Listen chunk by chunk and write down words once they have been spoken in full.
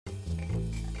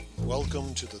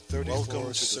Welcome to the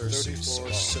 34th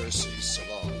Circe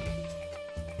Salon.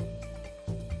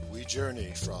 We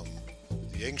journey from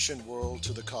the ancient world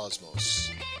to the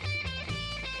cosmos.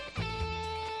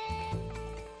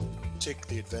 Take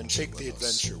the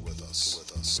adventure with us.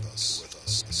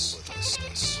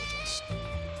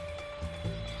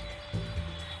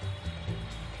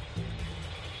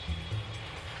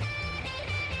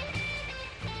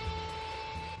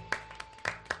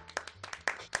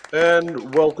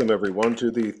 And welcome everyone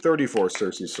to the 34th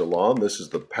Circe Salon. This is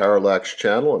the Parallax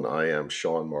Channel, and I am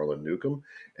Sean Marlon Newcombe.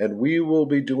 And we will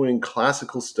be doing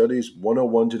Classical Studies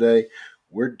 101 today.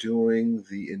 We're doing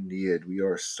the Aeneid. We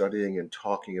are studying and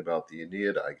talking about the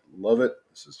Aeneid. I love it.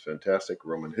 This is fantastic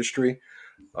Roman history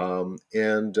and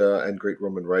great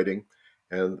Roman writing.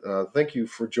 And thank you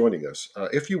for joining us.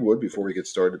 If you would, before we get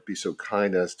started, be so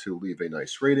kind as to leave a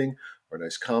nice rating or a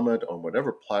nice comment on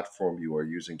whatever platform you are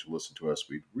using to listen to us.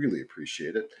 We'd really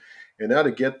appreciate it. And now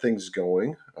to get things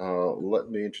going, let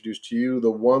me introduce to you the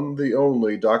one, the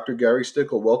only, Dr. Gary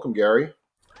Stickel. Welcome, Gary.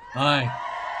 Hi.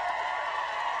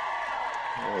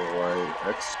 All right,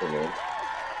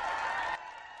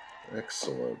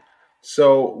 excellent.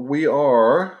 So we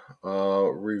are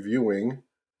reviewing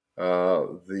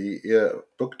the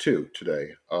book 2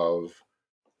 today of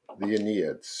the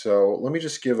Aeneid. So let me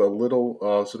just give a little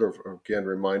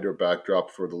reminder backdrop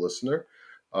for the listener.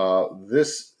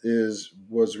 This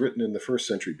was written in the 1st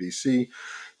century BC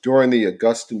during the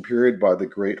Augustan period by the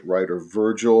great writer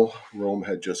Virgil. Rome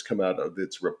had just come out of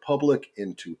its republic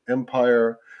into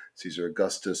empire. Caesar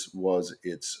Augustus was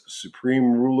its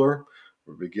supreme ruler.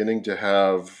 We're beginning to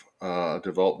have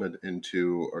development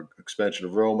into an expansion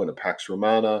of Rome and a Pax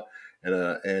Romana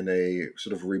and a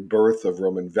sort of rebirth of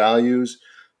Roman values.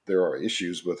 There are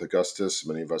issues with Augustus,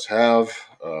 many of us have,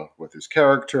 with his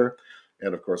character,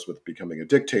 and of course with becoming a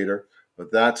dictator.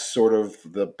 But that's sort of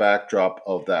the backdrop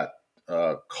of that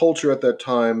culture at that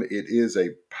time. It is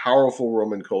a powerful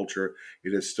Roman culture.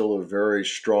 It is still a very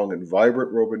strong and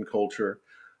vibrant Roman culture.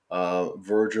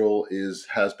 Virgil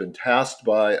has been tasked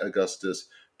by Augustus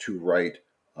to write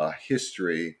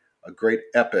history, a great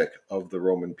epic of the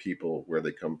Roman people, where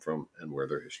they come from and where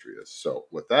their history is. So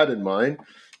with that in mind,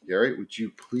 Gary, would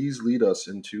you please lead us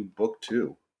into book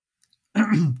 2?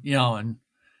 Yeah,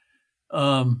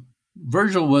 and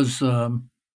Virgil was the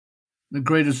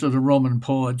greatest of the Roman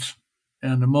poets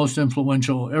and the most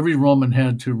influential. Every Roman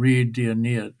had to read the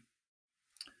Aeneid.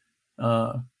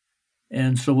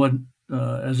 And so what,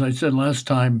 as I said last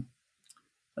time,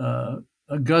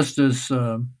 Augustus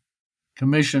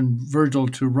commissioned Virgil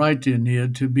to write the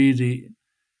Aeneid to be the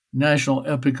national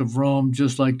epic of Rome,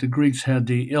 just like the Greeks had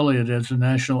the Iliad as the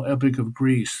national epic of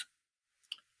Greece.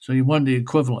 So he wanted the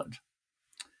equivalent.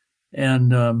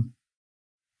 And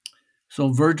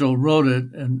so Virgil wrote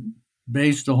it and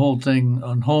based the whole thing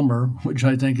on Homer, which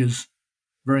I think is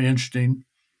very interesting.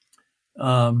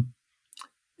 Like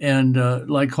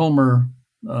Homer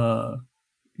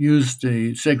used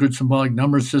the sacred symbolic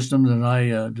number system that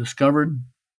I discovered.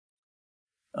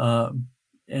 We have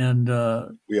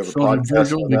a so podcast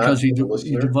Virgil, on that because he for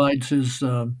the divides his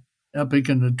epic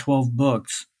into 12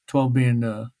 books, 12 being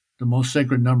the most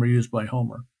sacred number used by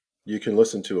Homer. You can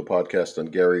listen to a podcast on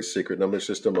Gary's secret number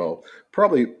system. I'll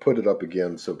probably put it up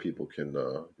again so people can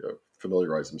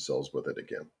familiarize themselves with it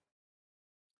again.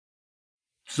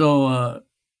 So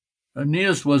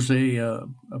Aeneas was a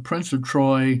prince of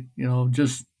Troy,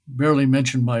 just barely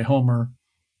mentioned by Homer,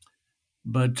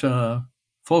 but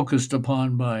focused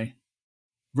upon by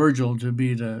Virgil to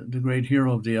be the great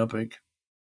hero of the epic.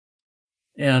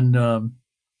 And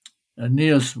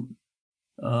Aeneas,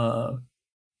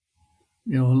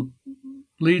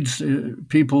 leads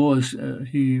people as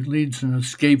he leads an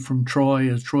escape from Troy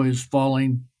as Troy is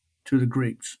falling to the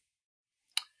Greeks.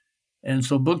 And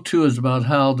so book 2 is about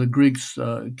how the Greeks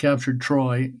captured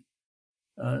Troy,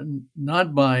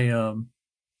 not by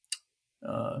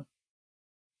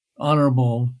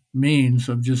honorable means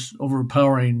of just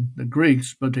overpowering the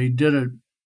Greeks, but they did it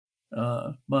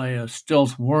by a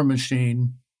stealth war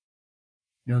machine,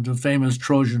 the famous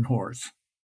Trojan horse.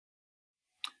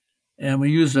 And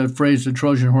we use that phrase, the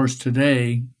Trojan horse,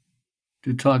 today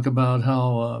to talk about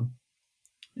how,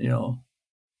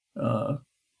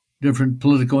 different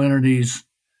political entities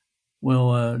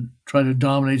will try to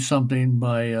dominate something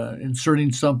by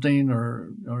inserting something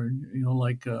or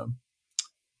like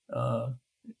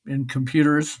in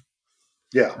computers.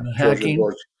 Yeah, hacking.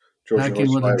 Trojan hacking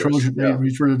horse with a Trojan. Yeah. They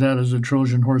refer to that as a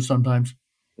Trojan horse sometimes.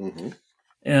 Mm-hmm.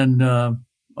 And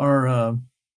our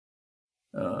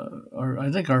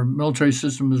I think our military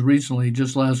system was recently,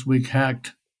 just last week,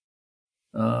 hacked.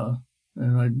 And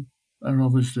I don't know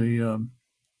if it's the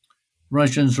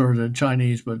Russians or the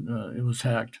Chinese, but it was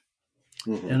hacked.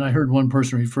 Mm-hmm. And I heard one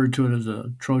person refer to it as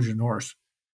a Trojan horse.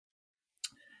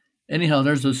 Anyhow,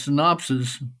 there's a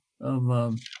synopsis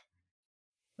of,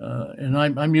 and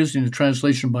I'm using the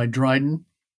translation by Dryden,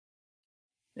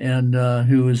 and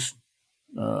who is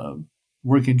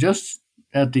working just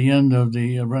at the end of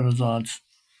the Renaissance.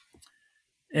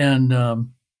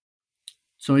 And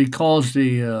so he calls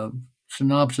the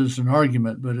synopsis an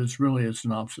argument, but it's really a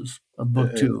synopsis of book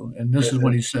And, 2. And this is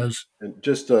what he says. and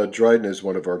just Dryden is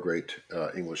one of our great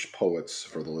English poets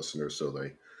for the listeners, so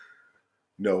they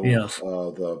know Yes.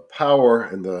 the power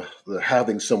and the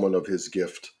having someone of his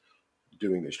gift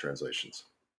doing these translations.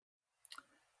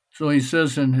 So he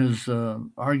says in his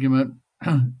argument,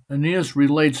 Aeneas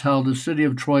relates how the city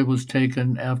of Troy was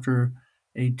taken after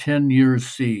a 10-year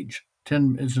siege.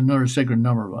 10 is another sacred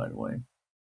number, by the way.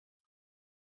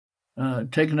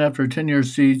 Taken after a 10-year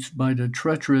siege by the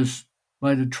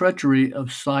treachery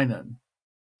of Sinon.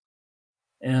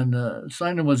 And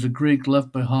Sinon was a Greek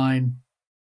left behind.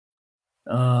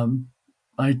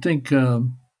 I think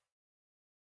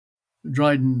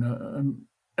Dryden,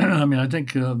 I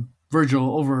think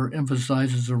Virgil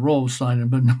overemphasizes the role of Sinon,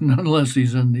 but nonetheless,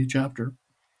 he's in the chapter.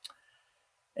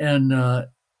 And,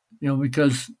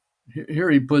 because here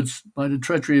he puts by the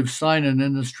treachery of Sinon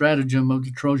in the stratagem of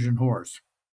the Trojan horse.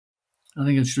 I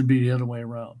think it should be the other way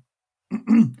around.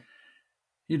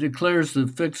 He declares the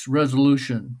fixed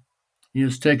resolution he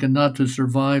has taken not to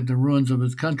survive the ruins of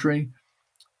his country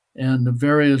and the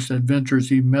various adventures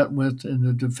he met with in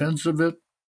the defense of it.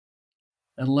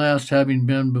 At last, having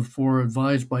been before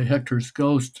advised by Hector's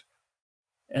ghost,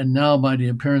 and now by the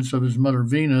appearance of his mother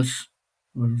Venus,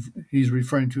 he's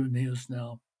referring to Aeneas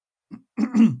now,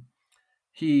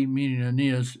 he, meaning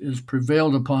Aeneas, is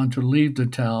prevailed upon to leave the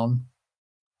town,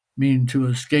 meaning to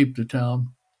escape the town,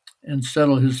 and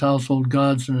settle his household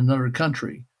gods in another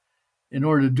country. In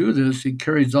order to do this, he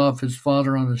carries off his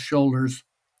father on his shoulders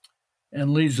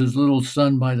and leads his little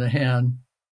son by the hand,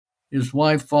 his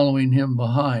wife following him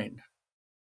behind.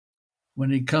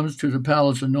 When he comes to the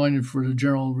palace anointed for the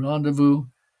general rendezvous,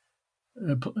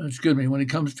 when he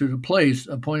comes to the place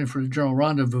appointed for the general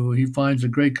rendezvous, he finds a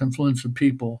great confluence of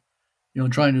people,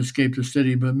 trying to escape the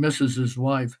city, but misses his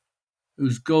wife,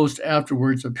 whose ghost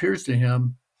afterwards appears to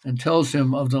him and tells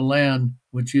him of the land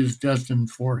which is destined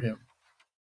for him.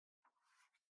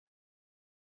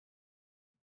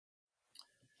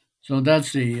 So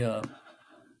that's the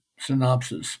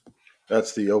synopsis.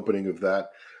 That's the opening of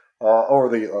that, or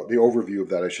the overview of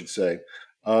that, I should say.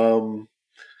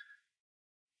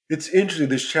 It's interesting.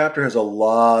 This chapter has a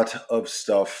lot of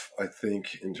stuff, I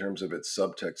think, in terms of its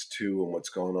subtext too, and what's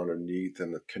going on underneath,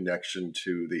 and the connection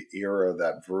to the era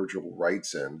that Virgil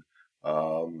writes in.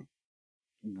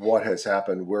 What has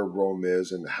happened, where Rome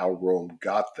is, and how Rome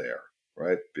got there,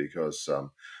 right? Because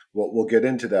we'll get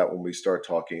into that when we start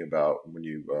talking about, when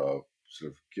you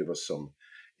sort of give us some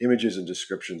images and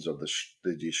descriptions of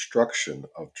the destruction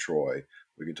of Troy.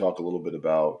 We can talk a little bit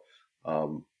about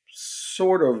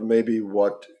sort of maybe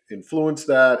what influenced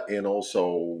that, and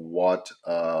also what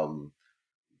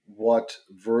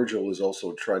Virgil is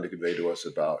also trying to convey to us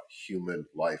about human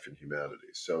life and humanity.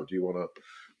 So, do you want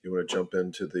to jump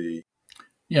into the?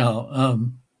 Yeah,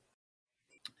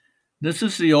 this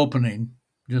is the opening,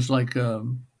 just like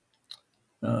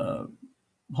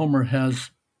Homer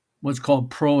has what's called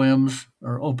proems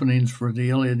or openings for the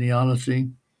Iliad and the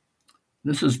Odyssey.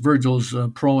 This is Virgil's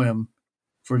proem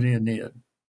for the Aeneid.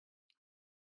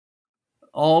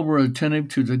 All were attentive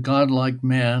to the godlike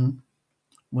man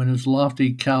when his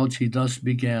lofty couch he thus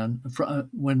began.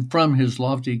 When from his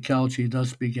lofty couch he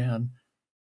thus began,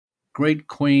 great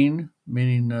queen,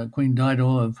 meaning Queen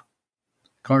Dido of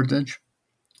Carthage,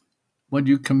 what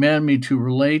you command me to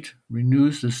relate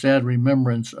renews the sad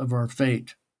remembrance of our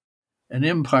fate. An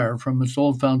empire from its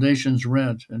old foundations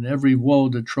rent, and every woe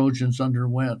the Trojans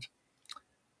underwent.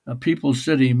 A people's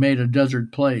city made a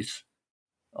desert place.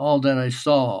 All that I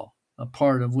saw, a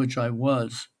part of which I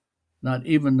was, not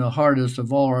even the hardest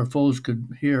of all our foes could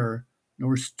hear,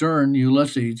 nor stern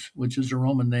Ulysses, which is a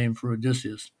Roman name for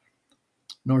Odysseus,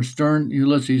 nor stern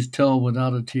Ulysses tell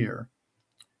without a tear.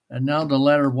 And now the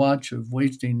latter watch of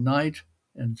wasting night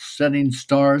and setting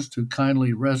stars to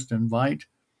kindly rest invite.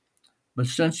 But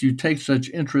since you take such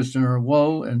interest in our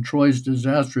woe and Troy's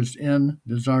disastrous end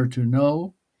desire to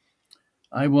know,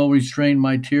 I will restrain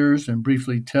my tears and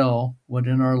briefly tell what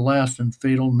in our last and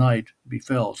fatal night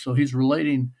befell. So he's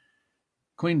relating.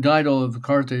 Queen Dido of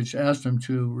Carthage asked him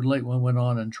to relate what went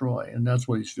on in Troy, and that's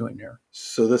what he's doing here.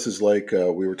 So this is like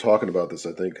we were talking about this,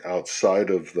 I think, outside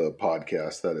of the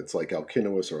podcast, that it's like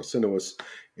Alcinous or Alcinous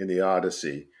in the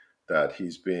Odyssey, that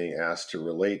he's being asked to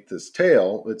relate this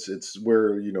tale. It's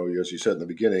where, as you said in the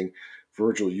beginning,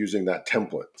 Virgil using that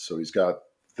template. So he's got,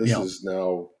 this Yeah, is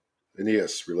now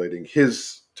Aeneas relating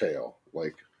his tale,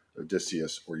 like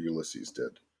Odysseus or Ulysses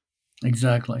did.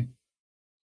 exactly.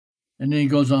 And then he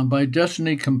goes on, by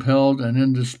destiny compelled and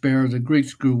in despair, the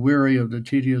Greeks grew weary of the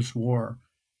tedious war.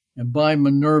 And by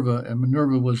Minerva, and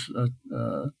Minerva was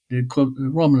the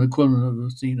Roman equivalent of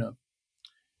Athena,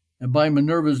 and by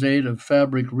Minerva's aid a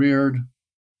fabric reared,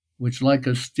 which like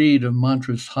a steed of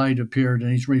monstrous height appeared,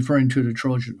 and he's referring to the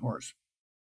Trojan horse.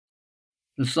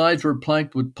 The sides were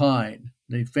planked with pine,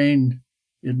 they feigned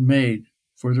it made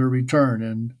for their return,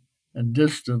 and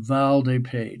this the vow they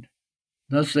paid.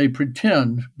 Thus they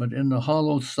pretend, but in the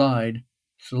hollow side,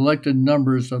 selected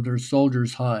numbers of their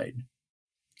soldiers hide.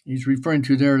 He's referring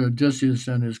to there Odysseus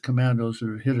and his commandos that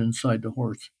are hid inside the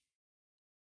horse.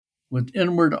 With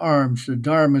inward arms the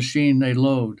dire machine they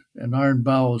load, and iron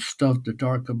bowels stuff the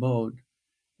dark abode.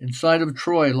 Inside of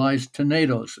Troy lies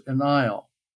Tenedos, an isle,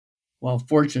 while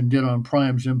fortune did on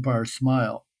Priam's empire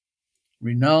smile.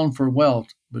 Renowned for wealth,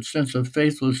 but since a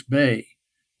faithless bay,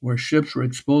 where ships were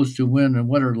exposed to wind and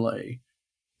weather lay,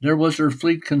 there was her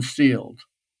fleet concealed.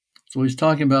 So he's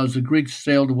talking about as the Greeks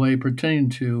sailed away, pretending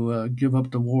to give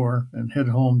up the war and head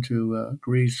home to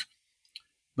Greece,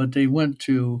 but they went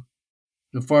to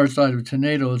the far side of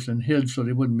Tenedos and hid so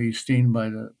they wouldn't be seen by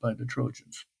the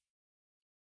Trojans.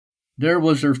 There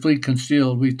was their fleet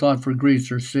concealed. We thought for Greece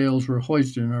their sails were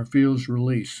hoisted and our fields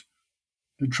released.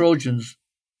 The Trojans,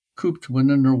 cooped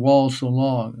within their walls so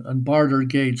long, unbarred their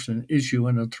gates and issue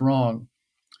in a throng.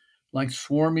 Like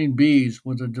swarming bees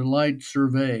with a delight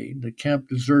survey the camp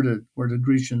deserted where the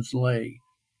Grecians lay.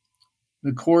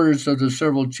 The quarters of the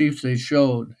several chiefs they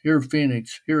showed. Here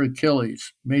Phoenix, here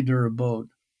Achilles, made their abode.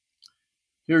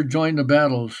 Here joined the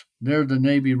battles, there the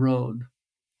navy rode.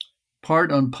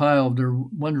 Part on pile of their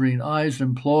wondering eyes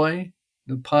employ,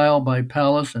 the pile by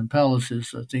Pallas, and Pallas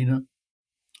is Athena,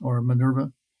 or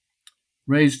Minerva,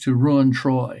 raised to ruin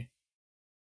Troy.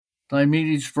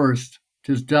 Diomedes first,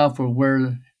 'tis doubtful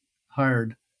where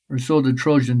hired, or so the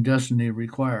Trojan destiny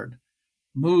required,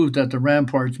 moved that the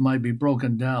ramparts might be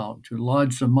broken down to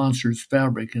lodge the monster's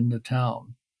fabric in the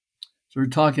town. So we're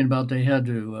talking about they had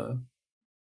to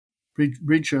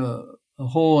breach a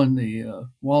hole in the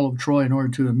wall of Troy in order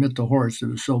to admit the horse. It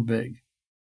was so big.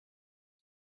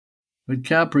 But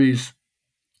Capres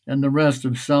and the rest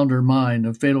of sounder mind,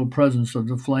 the fatal presence of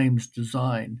the flames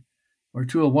design, or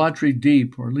to a watery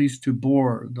deep, or at least to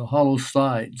bore the hollow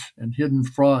sides and hidden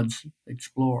frauds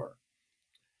explore.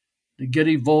 The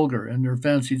giddy vulgar and their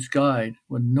fancies guide,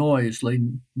 when noise lay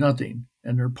nothing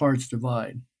and their parts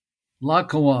divide.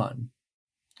 Laocoon,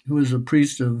 who is a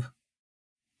priest of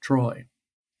Troy,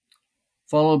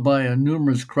 followed by a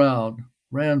numerous crowd,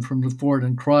 ran from the fort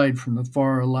and cried from the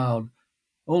far aloud,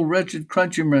 O wretched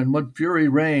countrymen, what fury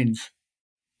reigns?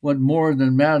 What more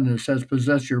than madness has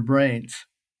possessed your brains?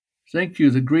 Think you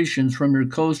the Grecians from your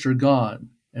coast are gone,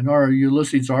 and are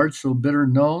Ulysses' arts so bitter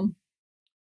known?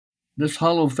 This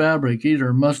hollow fabric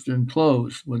either must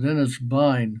enclose, within its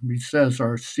bind recess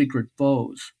our secret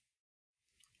foes,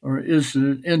 or is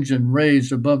the engine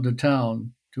raised above the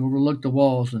town to overlook the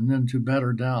walls and then to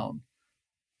batter down?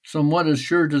 Somewhat is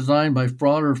sure designed by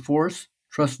fraud or force,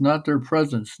 trust not their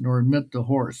presence, nor admit the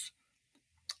horse.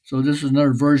 So this is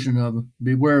another version of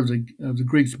beware of the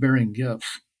Greeks bearing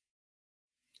gifts.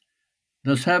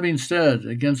 Thus having said,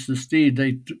 against the steed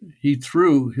he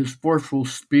threw his forceful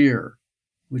spear,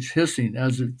 which hissing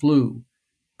as it flew,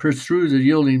 pierced through the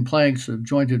yielding planks of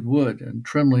jointed wood, and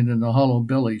trembling in the hollow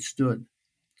belly stood.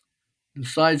 The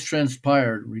sides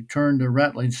transpired, returned a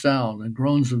rattling sound, and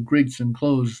groans of Greeks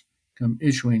enclosed come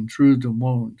issuing through the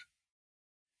wound.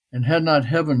 And had not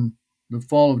heaven the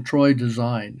fall of Troy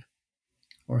designed,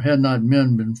 or had not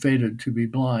men been fated to be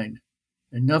blind,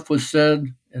 enough was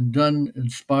said and done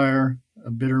inspire a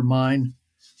bitter mind.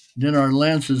 Then our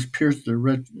lances pierced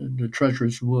the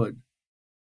treacherous wood.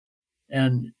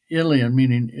 And Ilion,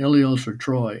 meaning Ilios or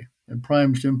Troy, and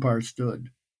Priam's empire stood.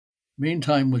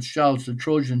 Meantime, with shouts, the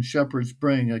Trojan shepherds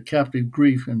bring a captive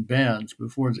Greek in bands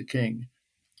before the king,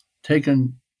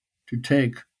 taken to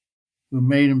take, who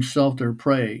made himself their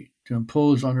prey, to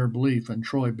impose on their belief and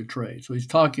Troy betray. So he's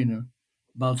talking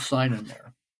about Sinon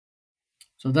there.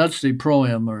 So that's the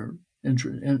proem, or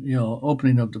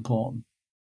opening of the poem.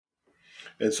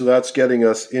 And so that's getting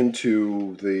us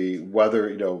into the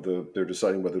whether, they're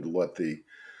deciding whether to let the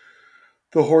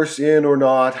horse in or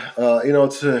not.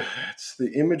 It's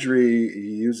the imagery he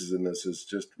uses in this is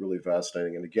just really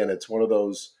fascinating. And again, it's one of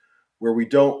those where we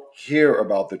don't hear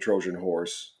about the Trojan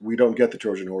horse. We don't get the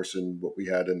Trojan horse in what we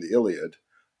had in the Iliad,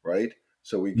 right?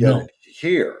 So we get No. it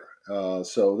here.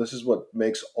 So this is what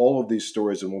makes all of these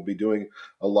stories, and we'll be doing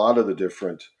a lot of the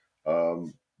different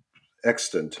um,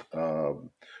 extant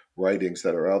writings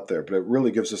that are out there. But it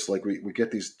really gives us like we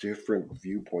get these different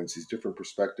viewpoints, these different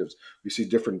perspectives. We see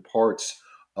different parts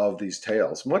of these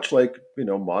tales, much like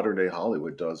modern day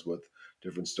Hollywood does with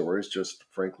different stories. Just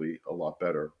frankly, a lot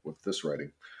better with this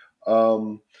writing.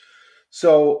 Um,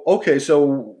 so okay,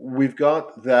 so we've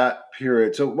got that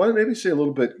period. So why don't maybe say a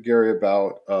little bit, Gary,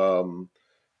 about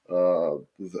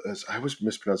as I always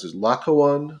mispronounce this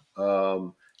Laocoon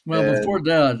Well, before and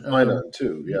that, Sinon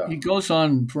too. Yeah. he goes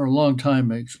on for a long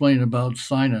time explaining about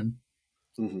Sinon.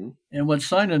 Hmm. And what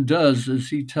Sinon does is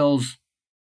he tells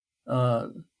uh,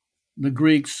 the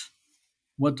Greeks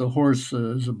what the horse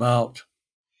is about,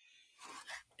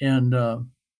 and uh,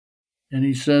 and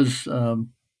he says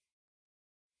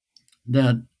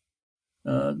that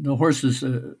the horse is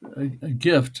a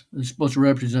gift. It's supposed to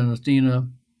represent Athena,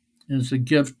 and it's a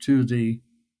gift to the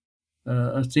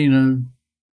Athena,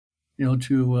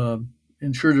 to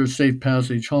ensure their safe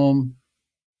passage home,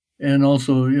 and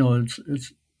also,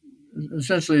 it's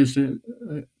essentially it's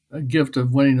a gift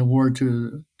of winning the war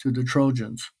to the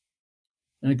Trojans.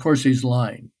 And of course, he's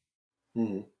lying.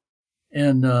 Hmm.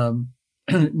 And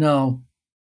now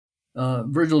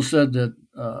Virgil said that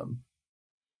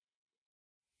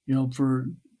for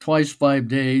twice 5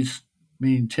 days,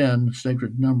 meaning 10,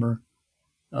 sacred number,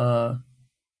 uh,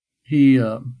 he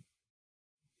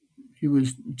he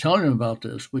was telling him about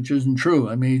this, which isn't true.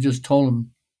 I mean, he just told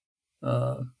him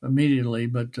immediately.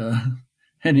 But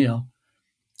anyhow,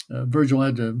 Virgil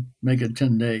had to make it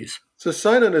 10 days. So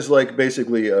Sinon is like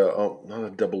basically not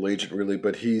a double agent really,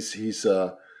 but he's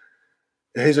a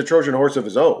Trojan horse of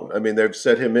his own. I mean, they've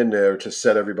set him in there to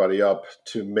set everybody up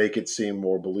to make it seem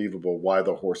more believable why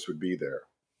the horse would be there.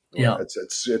 Right? Yeah,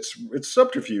 It's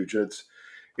subterfuge. It's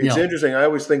yeah, interesting. I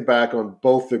always think back on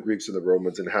both the Greeks and the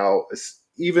Romans and how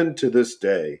even to this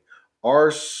day,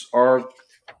 our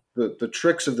the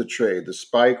tricks of the trade, the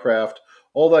spycraft,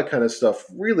 all that kind of stuff,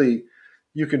 really,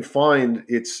 you can find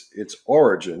its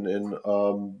origin in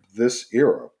this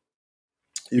era.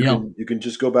 yeah. You can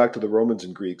just go back to the Romans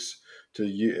and Greeks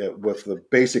with the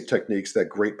basic techniques that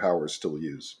great powers still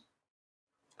use,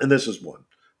 and this is one.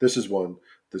 This is one.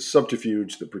 The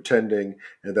subterfuge, the pretending,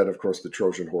 and then of course the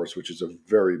Trojan horse, which is a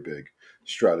very big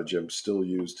stratagem still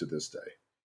used to this day.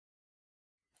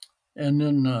 And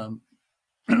then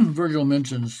Virgil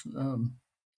mentions the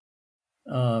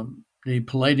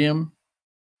Palladium,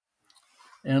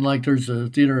 and like there's a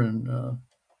theater in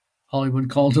Hollywood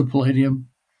called the Palladium.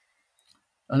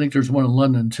 I think there's one in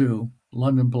London too,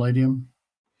 London Palladium.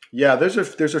 Yeah, there's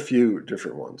a few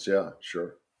different ones. Yeah,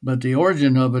 sure. But the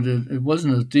origin of it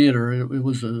wasn't a theater; it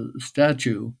was a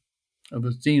statue of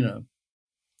Athena.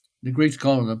 The Greeks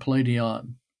call it a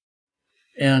Palladion,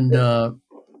 and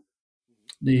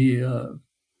the uh,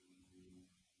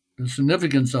 the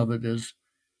significance of it is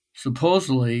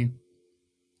supposedly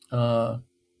uh,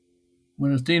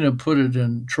 when Athena put it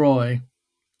in Troy,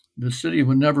 the city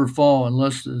would never fall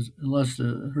unless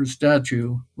her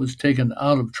statue was taken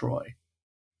out of Troy.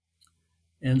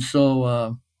 And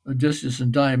so Odysseus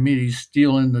and Diomedes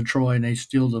steal into Troy and they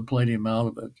steal the palladium out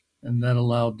of it, and that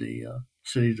allowed the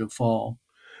city to fall.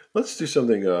 Let's do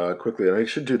something quickly, and I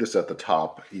should do this at the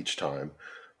top each time.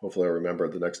 Hopefully, I remember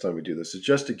the next time we do this. Is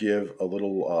just to give a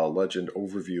little legend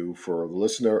overview for the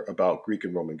listener about Greek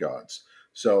and Roman gods.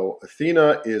 So,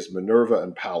 Athena is Minerva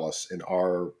and Pallas in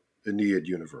our Aeneid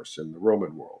universe, in the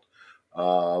Roman world.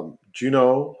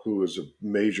 Juno, who is a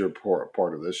major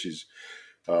part of this, she's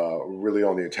really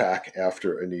on the attack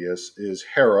after Aeneas, is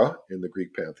Hera in the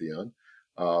Greek pantheon.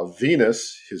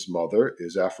 Venus, his mother,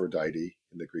 is Aphrodite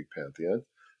in the Greek pantheon.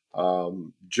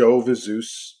 Jove is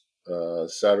Zeus.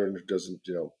 Saturn doesn't,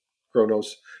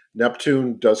 Kronos.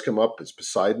 Neptune does come up. It's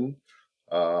Poseidon.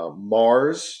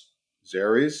 Mars,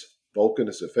 Ares. Vulcan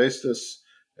is Hephaestus.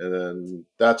 And then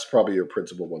that's probably your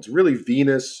principal ones. Really,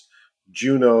 Venus,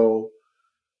 Juno,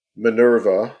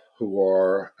 Minerva, who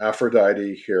are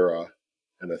Aphrodite, Hera,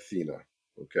 and Athena.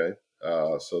 Okay,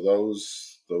 so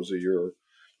those are your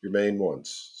main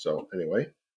ones. So anyway,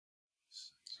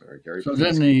 sorry, Gary, So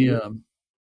then please the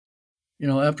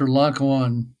continue. after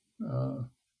Laocoon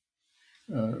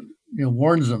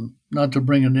warns them not to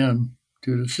bring it in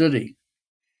to the city,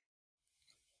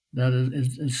 that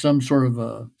is some sort of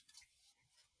a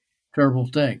terrible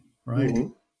thing, right?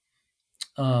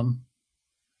 Mm-hmm. Um,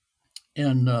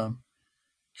 and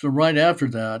so right after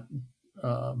that,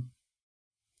 um,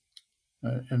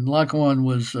 and Laocoon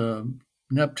was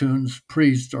Neptune's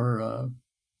priest, or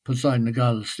Poseidon, the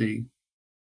god of the sea.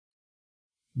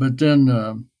 But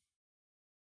then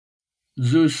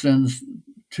Zeus sends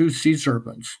 2 sea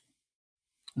serpents,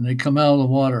 and they come out of the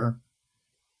water,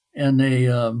 and they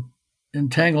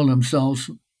entangle themselves,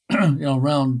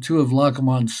 around 2 of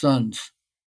Lachemon's sons.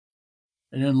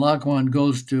 And then Lachemann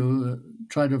goes to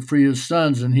try to free his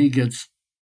sons, and he gets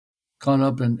caught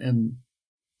up in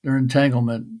their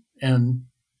entanglement, and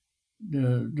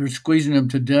they're squeezing him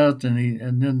to death,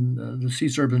 and then the sea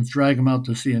serpents drag him out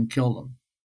to sea and kill them.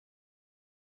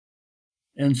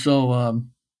 And so,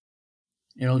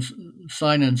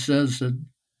 Sinon says that,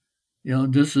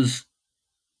 this is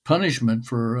punishment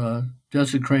for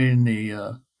desecrating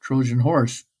the Trojan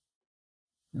horse.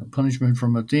 Punishment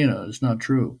from Athena is not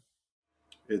true.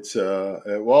 It's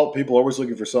well, people are always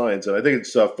looking for signs, and I think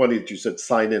it's funny that you said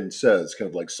Sinon says, kind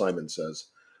of like Simon says.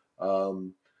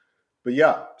 But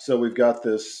yeah, so we've got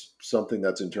this something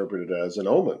that's interpreted as an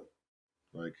omen,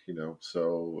 like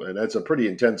so, and that's a pretty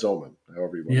intense omen,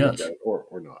 however you want to look at it,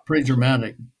 or not. Pretty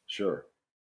dramatic. Sure.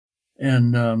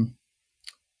 And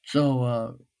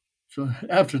so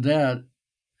after that,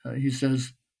 he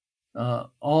says,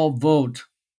 all vote,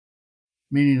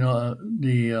 meaning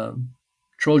the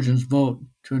Trojans vote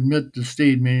to admit the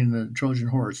steed, meaning the Trojan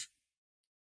horse.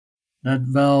 That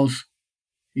vows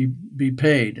he be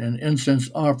paid, and incense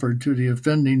offered to the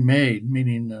offending maid,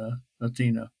 meaning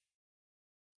Athena.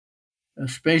 A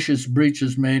spacious breach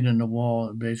is made in the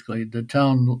wall, basically. The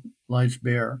town lies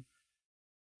bare.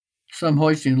 Some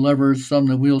hoisting levers, some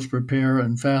the wheels prepare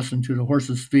and fasten to the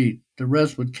horse's feet. The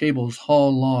rest with cables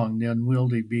haul along the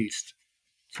unwieldy beast.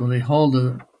 So they haul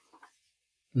the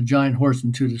giant horse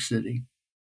into the city.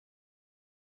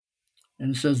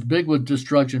 And it says, big with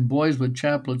destruction, boys with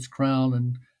chaplets crowned,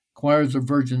 and choirs of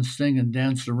virgins sing and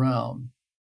dance around.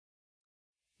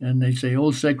 And they say, O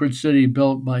sacred city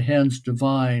built by hands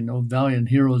divine, O valiant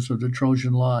heroes of the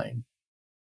Trojan line.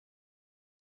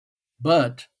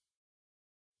 But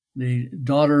the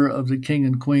daughter of the king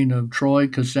and queen of Troy,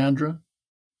 Cassandra,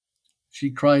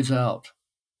 she cries out,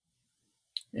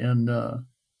 and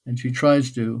she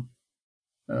tries to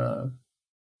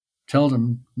tell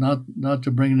them not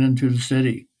to bring it into the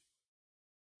city,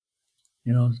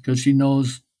 because she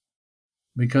knows,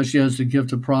 because she has the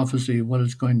gift of prophecy, what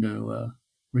it's going to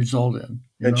result in.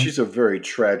 And she's a very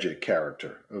tragic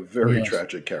character,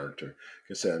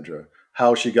 Cassandra.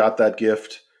 How she got that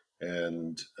gift,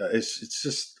 and it's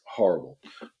just horrible.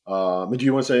 Do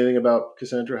you want to say anything about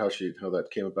Cassandra? How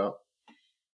that came about?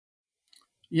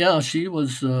 Yeah, she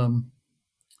was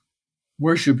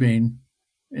worshiping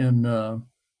in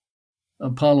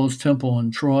Apollo's temple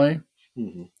in Troy,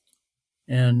 mm-hmm.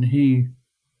 and he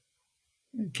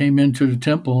came into the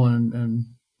temple and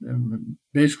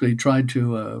basically tried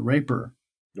to rape her.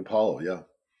 Apollo, yeah.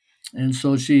 And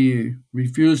so she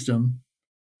refused him,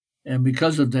 and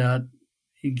because of that,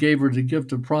 he gave her the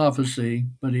gift of prophecy,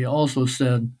 but he also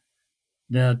said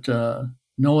that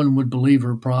no one would believe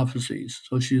her prophecies,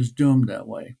 so she is doomed that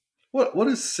way. What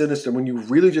is sinister when you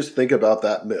really just think about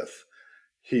that myth?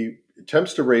 He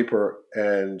attempts to rape her,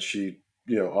 and she,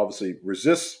 obviously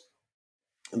resists,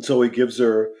 and so he gives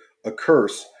her a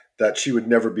curse that she would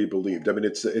never be believed. I mean,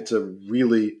 it's a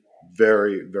really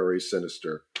very, very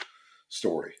sinister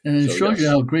story. And it shows you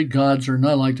how Greek gods are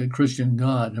not like the Christian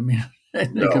God. I mean, they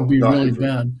can be really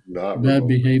bad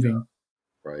behaving.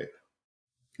 Right.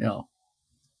 Yeah.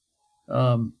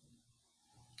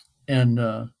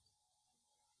 And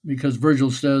because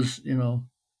Virgil says,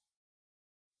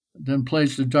 then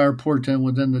placed a dire portent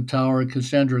within the tower,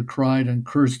 Cassandra cried and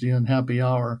cursed the unhappy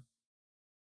hour.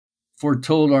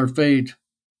 Foretold our fate,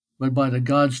 but by the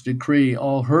gods' decree,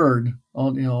 all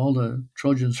the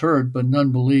Trojans heard, but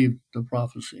none believed the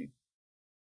prophecy.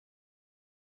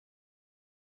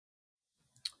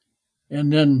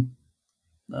 And then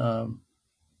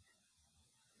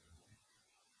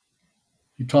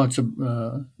he talks,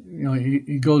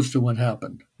 he goes to what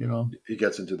happened, He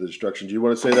gets into the destruction. Do you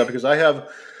want to say that? Because I have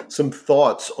some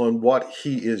thoughts on what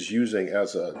he is using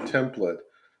as a template,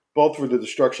 both for the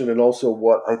destruction and also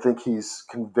what I think he's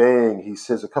conveying. He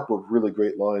says a couple of really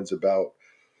great lines about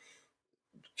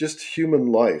just human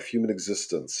life, human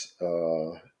existence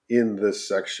in this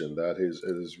section. That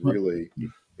is really,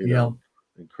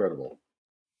 incredible.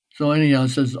 So anyhow, it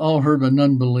says, all heard but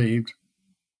none believed.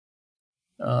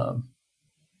 So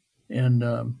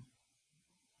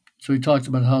he talks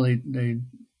about how they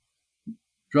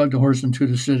dragged the horse into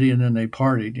the city and then they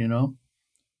partied,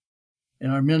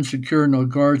 And our men secured no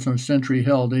guards nor sentry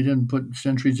held. They didn't put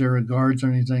sentries there or guards or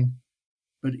anything.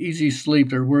 But easy sleep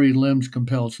their weary limbs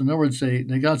compelled. So in other words, they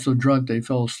got so drunk they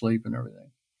fell asleep and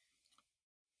everything.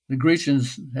 The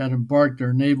Grecians had embarked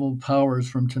their naval powers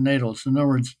from Tenedos. In other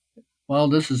words, while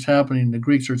this is happening, the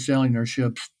Greeks are sailing their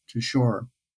ships to shore,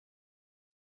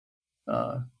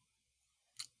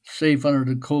 safe under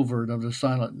the covert of the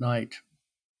silent night,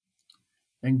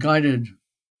 and guided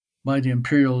by the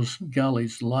imperial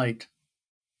galley's light.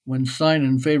 When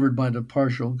Sinon, favored by the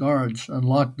partial guards,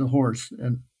 unlocked the horse,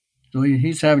 and so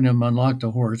he's having him unlock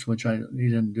the horse, which he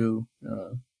didn't do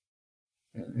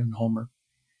in Homer.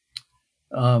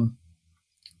 Um,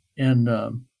 and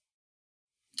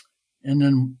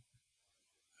then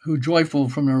who joyful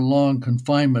from their long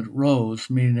confinement rose,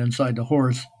 meaning inside the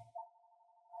horse,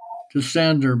 to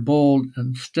Sander bold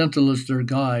and Stentalus their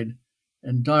guide,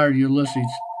 and dire Ulysses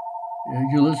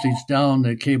down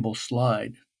the cable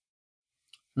slide.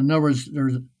 In other words,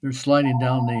 they're sliding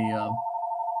down the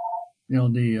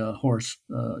horse,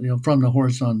 from the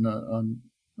horse on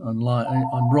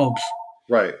ropes.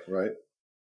 Right.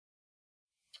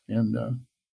 And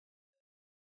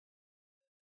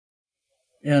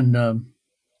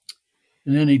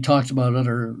then he talks about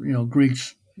other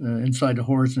Greeks inside the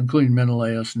horse, including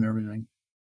Menelaus and everything.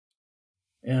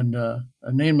 And a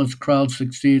nameless crowd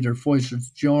succeed, their voices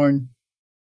join.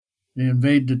 They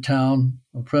invade the town,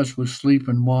 oppressed with sleep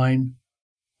and wine.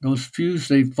 Those few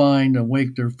they find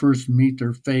awake their first meet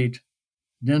their fate.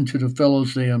 Then to the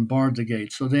fellows they unbarred the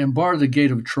gate. So they unbarred the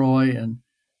gate of Troy, and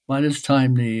by this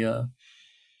time the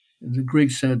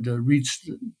Greeks had reached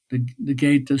the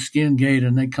gate, the skin gate,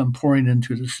 and they come pouring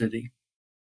into the city.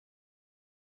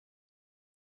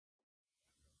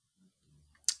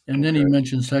 And then he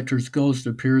mentions Hector's ghost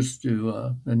appears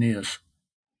to Aeneas.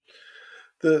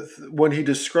 When he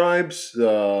describes,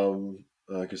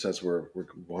 I guess that's where we're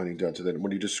winding down to then.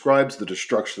 When he describes the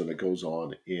destruction that goes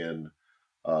on in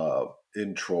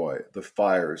Troy, the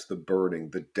fires, the burning,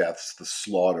 the deaths, the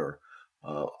slaughter,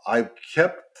 I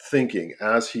kept thinking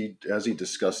as he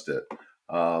discussed it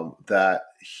that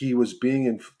he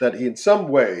in some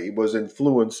way was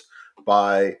influenced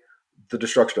by the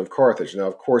destruction of Carthage. Now,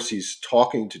 of course, he's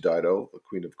talking to Dido, the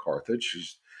queen of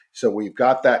Carthage. So we've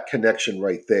got that connection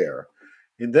right there.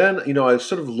 And then, I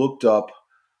sort of looked up,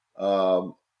 I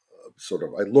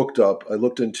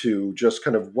looked into just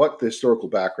kind of what the historical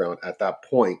background at that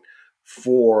point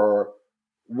for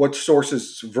what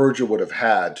sources Virgil would have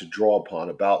had to draw upon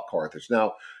about Carthage.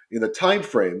 Now, in the time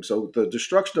frame, so the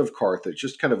destruction of Carthage,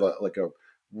 just kind of like a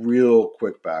real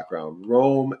quick background.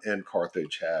 Rome and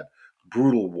Carthage had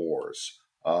brutal wars,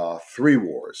 3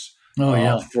 wars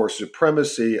for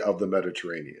supremacy of the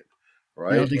Mediterranean.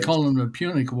 Right? Yeah, they call them the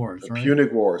Punic Wars, right?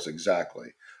 Punic Wars,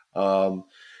 exactly. And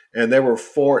they were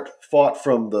fought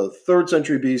from the 3rd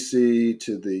century BC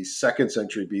to the 2nd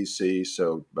century BC,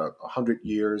 so about 100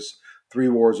 years, 3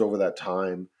 wars over that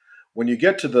time. When you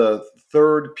get to the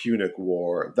 3rd Punic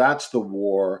War, that's the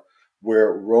war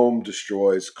where Rome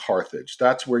destroys Carthage.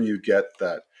 That's where you get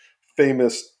that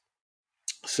famous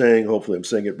saying, hopefully I'm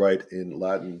saying it right in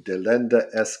Latin, delenda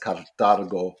es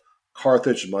Carthago,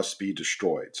 Carthage must be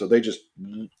destroyed. So they just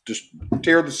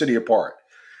tear the city apart.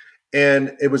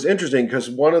 And it was interesting because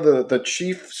one of the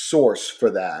chief source for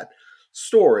that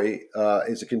story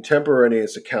is a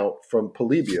contemporaneous account from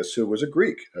Polybius, who was a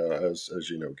Greek, as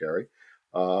you know, Gary,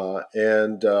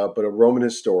 but a Roman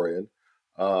historian.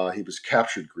 He was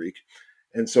captured Greek.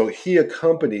 And so he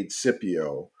accompanied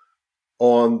Scipio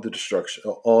on the destruction,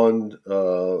 on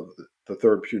the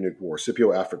 3rd Punic War.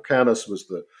 Scipio Africanus was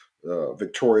the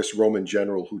victorious Roman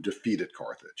general who defeated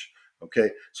Carthage.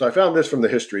 Okay, so I found this from the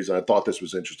histories, and I thought this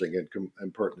was interesting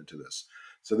and pertinent to this.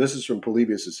 So this is from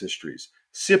Polybius's histories.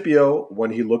 Scipio, when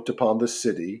he looked upon the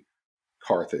city,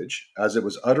 Carthage, as it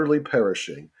was utterly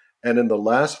perishing, and in the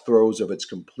last throes of its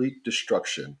complete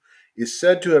destruction, is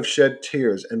said to have shed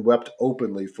tears and wept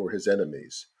openly for his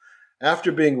enemies.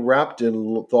 After being wrapped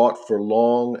in thought for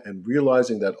long and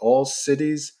realizing that all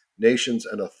cities, nations,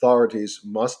 and authorities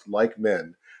must, like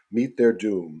men, meet their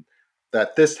doom,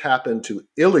 that this happened to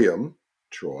Ilium,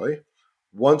 Troy,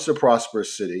 once a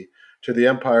prosperous city, to the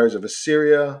empires of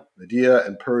Assyria, Media,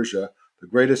 and Persia, the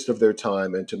greatest of their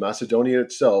time, and to Macedonia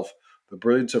itself, the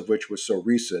brilliance of which was so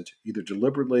recent, either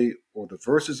deliberately or the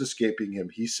verses escaping him,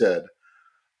 he said,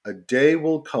 "A day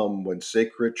will come when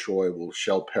sacred Troy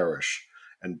shall perish,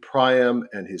 and Priam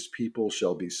and his people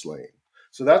shall be slain."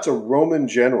 So that's a Roman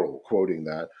general quoting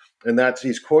that, and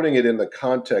he's quoting it in the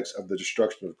context of the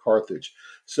destruction of Carthage.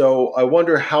 So I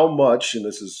wonder how much, and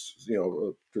this is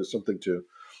there's something to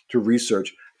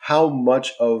research, how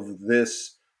much of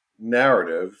this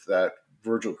narrative that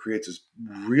Virgil creates is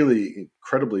really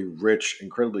incredibly rich,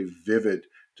 incredibly vivid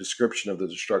description of the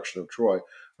destruction of Troy. I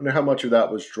wonder how much of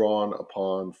that was drawn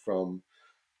upon from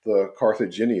the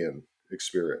Carthaginian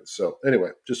experience. So anyway,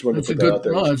 just wanted to put that out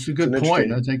there. No, it's a good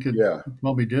point. I think it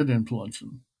probably did influence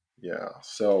him. Yeah.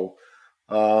 So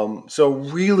So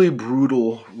really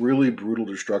brutal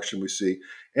destruction we see.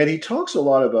 And he talks a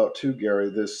lot about too, Gary,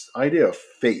 this idea of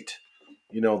fate.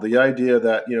 The idea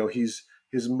that,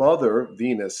 his mother,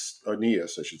 Venus,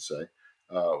 Aeneas, I should say.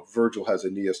 Virgil has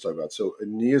Aeneas talking about. So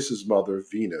Aeneas's mother,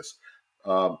 Venus,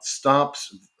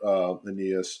 stops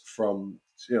Aeneas from,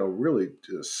 really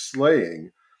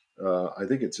slaying. I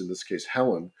think it's in this case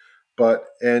Helen,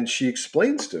 and she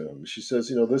explains to him. She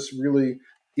says, this really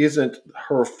isn't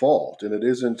her fault, and it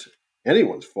isn't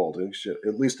anyone's fault. And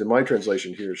at least in my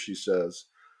translation here, she says,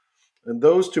 and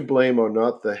those to blame are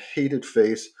not the hated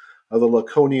face of the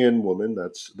Laconian woman,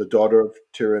 that's the daughter of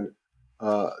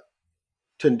uh,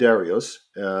 Tyndareus,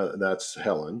 that's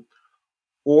Helen,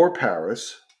 or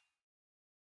Paris,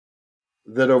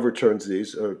 that overturns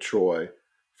these, Troy,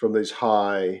 from these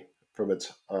from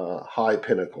its high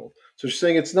pinnacle. So she's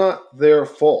saying it's not their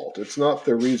fault, it's not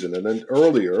their reason. And then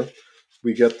earlier,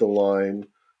 we get the line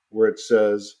where it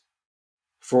says,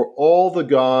 "For all the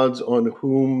gods on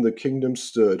whom the kingdom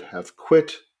stood have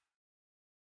quit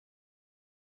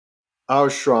our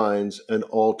shrines and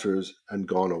altars and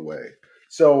gone away."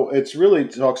 So it's really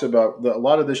talks about a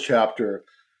lot of this chapter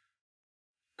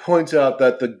points out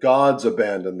that the gods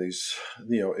abandon these,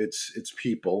 its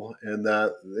people, and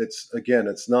that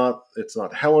it's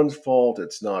not Helen's fault,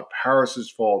 it's not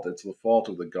Paris's fault, it's the fault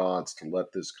of the gods to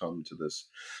let this come to this.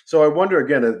 So I wonder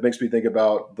again, it makes me think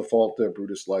about the fault that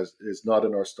Brutus lies is not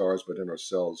in our stars but in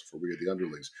ourselves, for we are the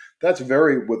underlings. That's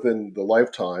very within the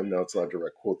lifetime. Now it's not a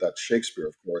direct quote, that's Shakespeare,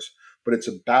 of course, but it's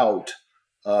about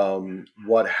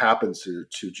what happens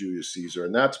to Julius Caesar,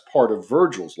 and that's part of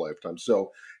Virgil's lifetime.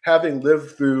 So having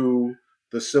lived through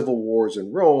the civil wars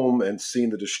in Rome and seen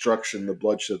the destruction, the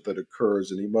bloodshed that occurs,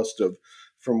 and he must have,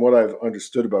 from what I've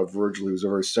understood about Virgil, he was a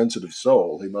very sensitive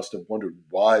soul. He must have wondered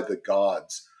why the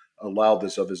gods allowed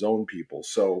this of his own people.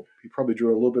 So he probably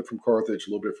drew a little bit from Carthage, a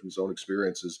little bit from his own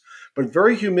experiences, but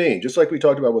very humane, just like we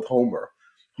talked about with Homer.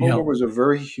 Yeah. Homer was a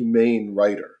very humane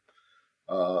writer.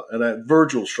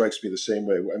 Virgil strikes me the same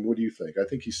way. I mean, what do you think? I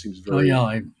think he seems very. Oh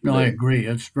yeah, I agree.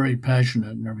 It's very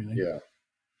passionate and everything. Yeah.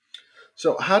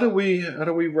 So how do we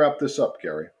wrap this up,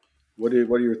 Gary? What are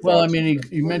your thoughts? Well, I mean,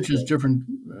 he mentions different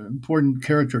important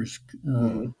characters.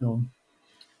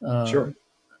 Sure.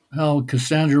 How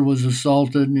Cassandra was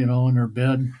assaulted, in her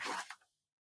bed,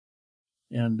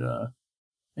 and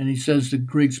he says the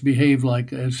Greeks behave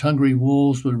like as hungry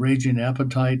wolves with raging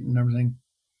appetite and everything.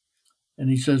 And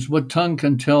he says, "What tongue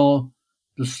can tell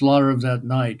the slaughter of that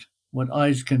night? What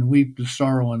eyes can weep the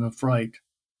sorrow and the fright?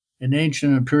 An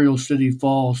ancient imperial city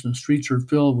falls, and streets are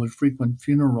filled with frequent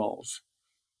funerals.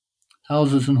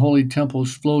 Houses and holy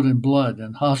temples float in blood,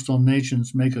 and hostile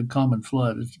nations make a common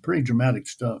flood." It's pretty dramatic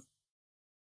stuff.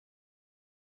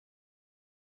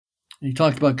 He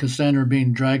talked about Cassandra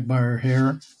being dragged by her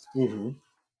hair. Mm-hmm.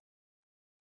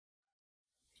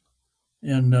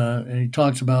 And he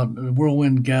talks about the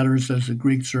whirlwind gathers as the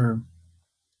Greeks are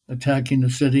attacking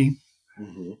the city.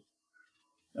 Mm-hmm.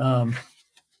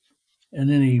 And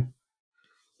then he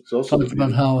talks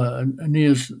about how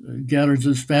Aeneas gathers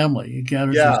his family. He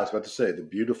gathers I was about to say the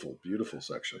beautiful, beautiful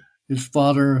section. His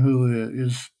father, who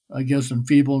is, I guess,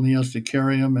 enfeebled, and he has to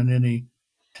carry him. And then he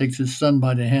takes his son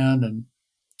by the hand, and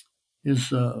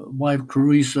his wife,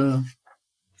 Carissa,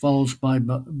 follows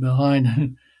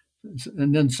behind.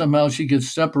 And then somehow she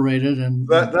gets separated, and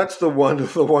that's the one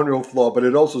real flaw. But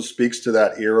it also speaks to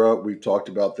that era. We've talked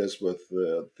about this with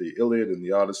the Iliad and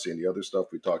the Odyssey and the other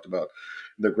stuff we talked about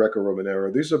in the Greco-Roman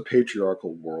era. These are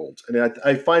patriarchal worlds, and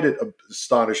I find it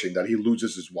astonishing that he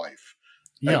loses his wife.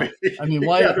 Yeah, he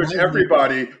gathers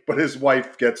everybody, but his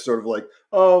wife gets sort of like,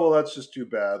 oh well, that's just too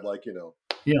bad.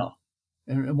 Yeah,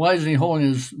 and why isn't he holding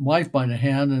his wife by the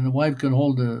hand, and the wife can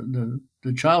hold the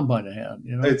child by the hand?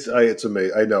 It's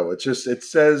amazing. I know. It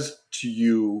says to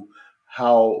you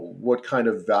what kind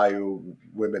of value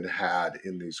women had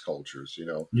in these cultures.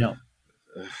 Yeah.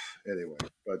 Anyway,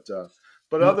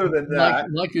 but other than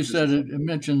that, like you said, it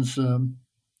mentions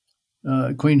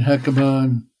Queen Hecuba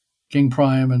and King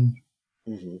Priam, and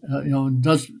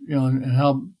and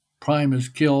how Priam is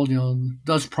killed.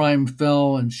 Thus Priam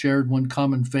fell and shared one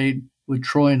common fate with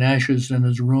Troy and ashes in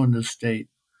his ruined estate.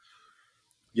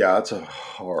 Yeah, it's a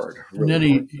hard. Really and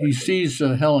then he sees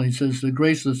Helen. He says, "The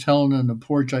graceless Helen on the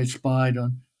porch I spied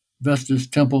on Vesta's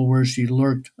temple where she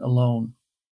lurked alone,"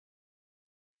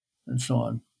 and so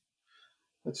on.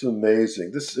 That's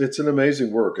amazing. It's an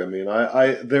amazing work. I mean,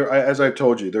 as I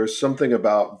told you, there's something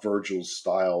about Virgil's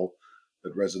style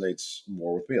that resonates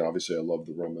more with me. Obviously, I love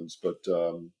the Romans, but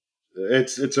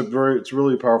it's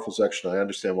really a powerful section. I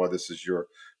understand why this is your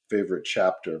favorite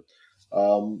chapter.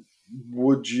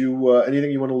 would you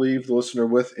anything you want to leave the listener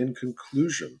with in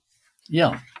conclusion?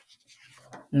 Yeah,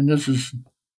 and this is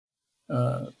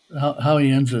how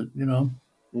he ends it.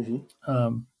 Hmm.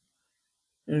 Um,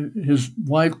 his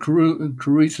wife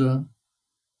Carissa,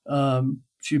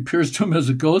 she appears to him as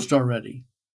a ghost already,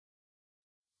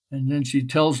 and then she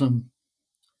tells him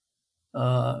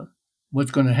uh,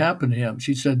 what's going to happen to him.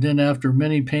 She said, "Then after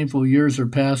many painful years are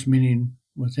past, meaning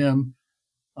with him,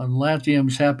 on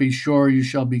Latium's happy shore you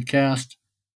shall be cast,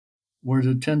 where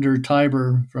the tender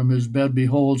Tiber from his bed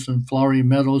beholds, and flowery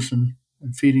meadows and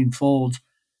feeding folds.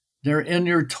 There in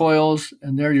your toils,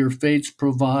 and there your fates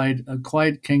provide a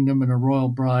quiet kingdom and a royal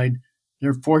bride.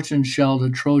 Their fortune shall the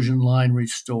Trojan line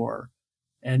restore,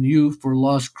 and you for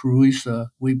lost Cruisa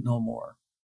weep no more."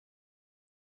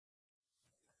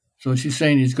 So she's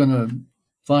saying he's going to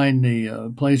find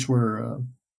the place where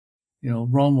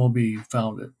Rome will be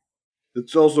founded.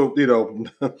 It's also,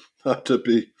 not to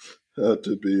be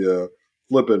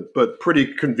flippant, but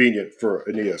pretty convenient for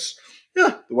Aeneas.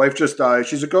 Yeah, the wife just died.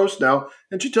 She's a ghost now,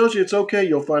 and she tells you it's okay.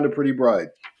 You'll find a pretty bride.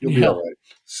 You'll be Yeah, all right.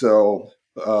 So,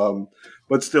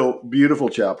 but still, beautiful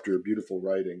chapter, beautiful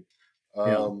writing.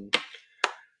 yeah. Um,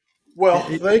 well,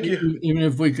 thank you. Even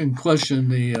if we can question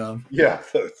the Yeah,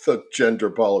 the gender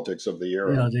politics of the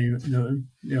era.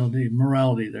 the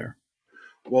morality there.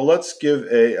 Well, let's give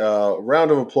a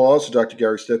round of applause to Dr.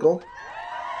 Gary Stickel.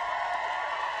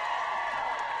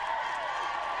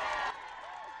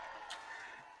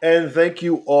 And thank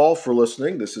you all for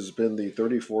listening. This has been the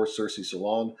 34 Circe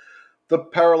Salon, the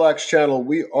Parallax channel.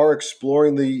 We are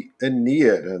exploring the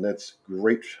Aeneid, and that's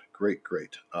great, great,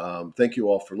 great. Thank you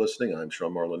all for listening. I'm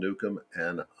Sean Marlon Newcombe,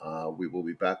 and we will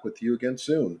be back with you again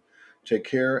soon. Take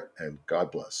care, and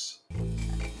God bless.